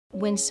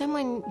When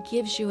someone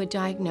gives you a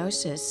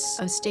diagnosis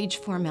of stage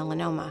 4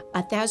 melanoma,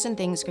 1,000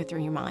 things go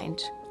through your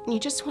mind, and you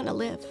just want to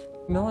live.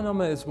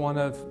 Melanoma is one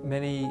of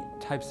many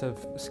types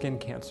of skin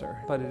cancer,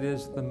 but it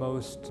is the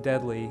most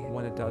deadly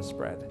when it does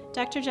spread.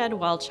 Dr. Jed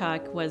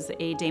Walchuk was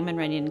a Damon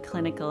Runyon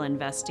clinical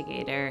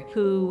investigator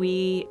who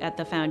we at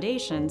the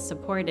foundation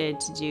supported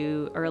to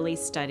do early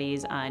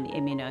studies on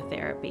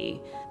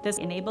immunotherapy. This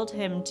enabled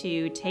him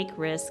to take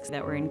risks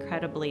that were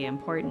incredibly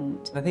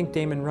important. I think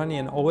Damon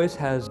Runyon always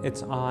has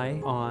its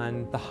eye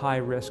on the high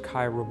risk,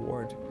 high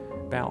reward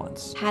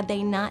balance. Had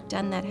they not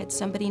done that, had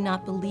somebody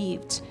not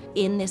believed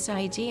in this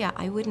idea,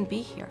 I wouldn't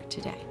be here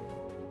today.